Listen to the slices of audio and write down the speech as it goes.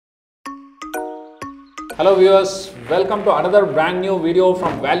Hello viewers, welcome to another brand new video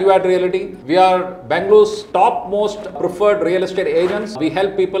from Value Add Realty. We are Bangalore's topmost preferred real estate agents. We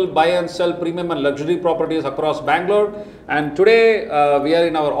help people buy and sell premium and luxury properties across Bangalore. And today we are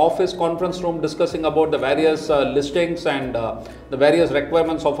in our office conference room discussing about the various listings and the various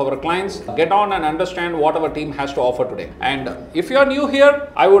requirements of our clients. Get on and understand what our team has to offer today. And if you are new here,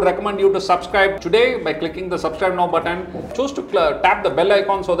 I would recommend you to subscribe today by clicking the subscribe now button. Choose to tap the bell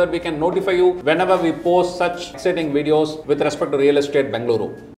icon so that we can notify you whenever we post such exciting videos with respect to real estate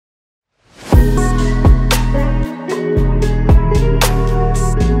Bengaluru.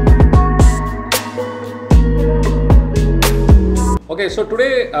 Okay, so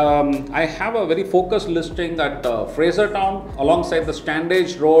today I have a very focused listing at Frazer town alongside the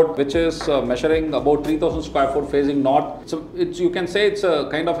Standage Road, which is measuring about 3,000 square foot facing north. So you can say it's a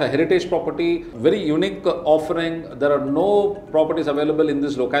kind of a heritage property, very unique offering. There are no properties available in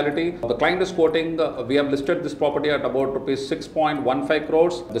this locality. The client is quoting, we have listed this property at about rupees 6.15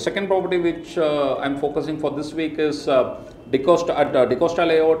 crores. The second property which I'm focusing for this week is DeCosta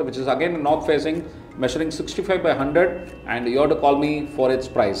layout, which is again north facing, measuring 65 by 100, and you have to call me for its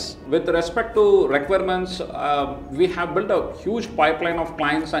price. With respect to requirements, we have built a huge pipeline of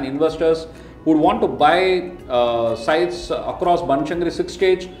clients and investors who want to buy sites across Bangalore 6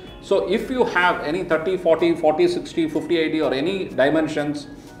 stage. So if you have any 30, 40, 40, 60, 50, 80 or any dimensions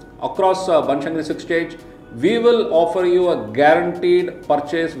across Bangalore 6 stage, we will offer you a guaranteed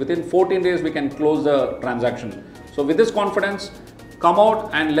purchase. Within 14 days, we can close the transaction. So with this confidence, come out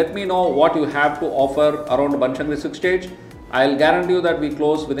and let me know what you have to offer around Bangalore 6 stage. I'll guarantee you that we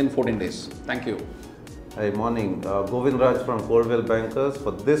close within 14 days. Thank you. Hi, morning. Govind Raj from Coldwell Bankers.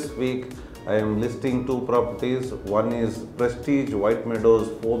 For this week, I am listing two properties. One is Prestige White Meadows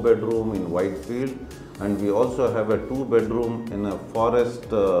 4-bedroom in Whitefield, and we also have a 2-bedroom in a forest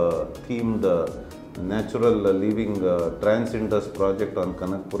themed natural living Indus project on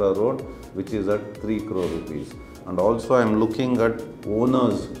Kanakpura Road, which is at 3 crore rupees. And also I am looking at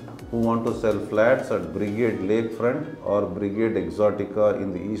owners who want to sell flats at Brigade Lakefront or Brigade Exotica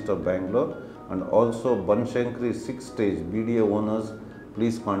in the east of Bangalore, and also Banshankari 6 stage BDA owners.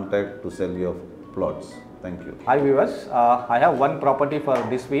 Please contact to sell your plots. Thank you. Hi viewers, I have one property for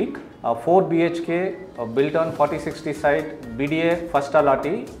this week, 4 BHK built on 4060 site BDA first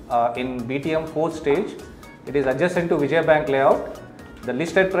allotee in BTM 4th stage. It is adjacent to Vijay Bank layout. The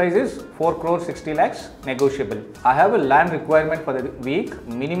listed price is 4 crore 60 lakhs negotiable. I have a land requirement for the week,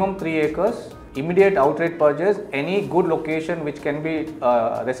 minimum 3 acres, immediate outright purchase, any good location which can be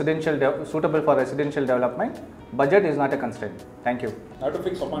suitable for residential development. Budget is not a constraint. Thank you.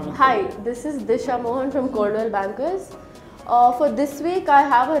 Hi, this is Disha Mohan from Coldwell Bankers. For this week, I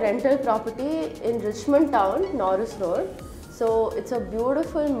have a rental property in Richmond Town, Norris Road. So it's a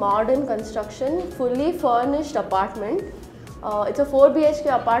beautiful modern construction, fully furnished apartment. It's a 4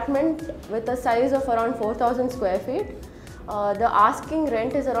 BHK apartment with a size of around 4,000 square feet. The asking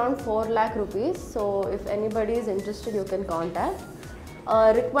rent is around 4 lakh rupees. So if anybody is interested, you can contact.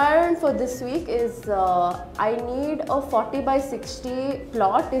 Requirement for this week is I need a 40 by 60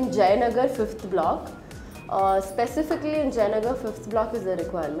 plot in Jayanagar 5th block. Specifically in Jayanagar 5th block is the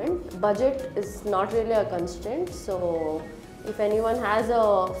requirement. Budget is not really a constraint. So if anyone has a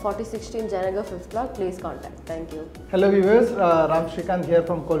 40/60 in Jayanagar 5th block, please contact. Thank you. Hello viewers, Ram Shrikant here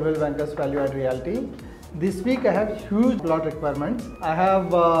from Coldwell Bankers Value Add Realty. This week I have huge plot requirements. I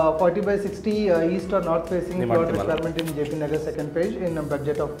have 40 by 60 east or north facing plot requirement in JP Nagar second page in a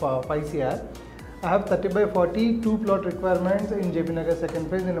budget of 5 CR. I have 30 by 40 two plot requirements in JP Nagar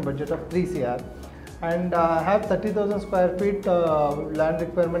second page in a budget of 3 CR. And I have 30,000 square feet land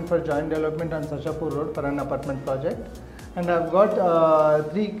requirement for joint development on Sqft Road for an apartment project. And I've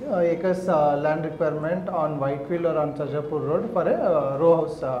got 3 acres land requirement on Whitefield or on Sqft Road for a row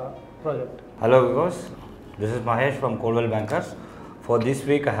house project. Hello viewers, this is Mahesh from Coldwell Bankers. For this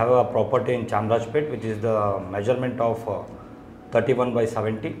week I have a property in Chamrajpet, which is the measurement of 31 by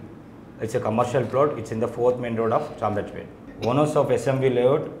 70. It's a commercial plot. It's in the 4th main road of Chamrajpet. Owners of SMB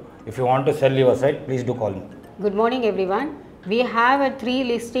layout, if you want to sell your site, please do call me. Good morning everyone. We have 3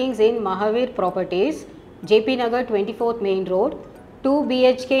 listings in Mahavir Properties, JP Nagar 24th main road, 2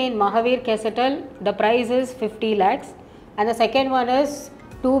 BHK in Mahavir Casetal. The price is 50 lakhs, and the second one is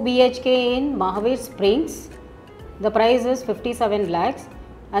 2 BHK in Mahavir Springs. The price is 57 lakhs,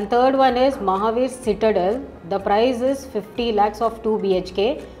 and third one is Mahavir Citadel. The price is 50 lakhs of 2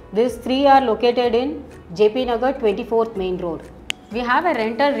 BHK. These 3 are located in JP Nagar 24th main road. We have a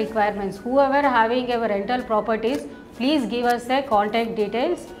rental requirements. Whoever having a rental properties, please give us a contact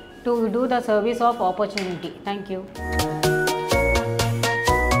details to do the service of opportunity. Thank you.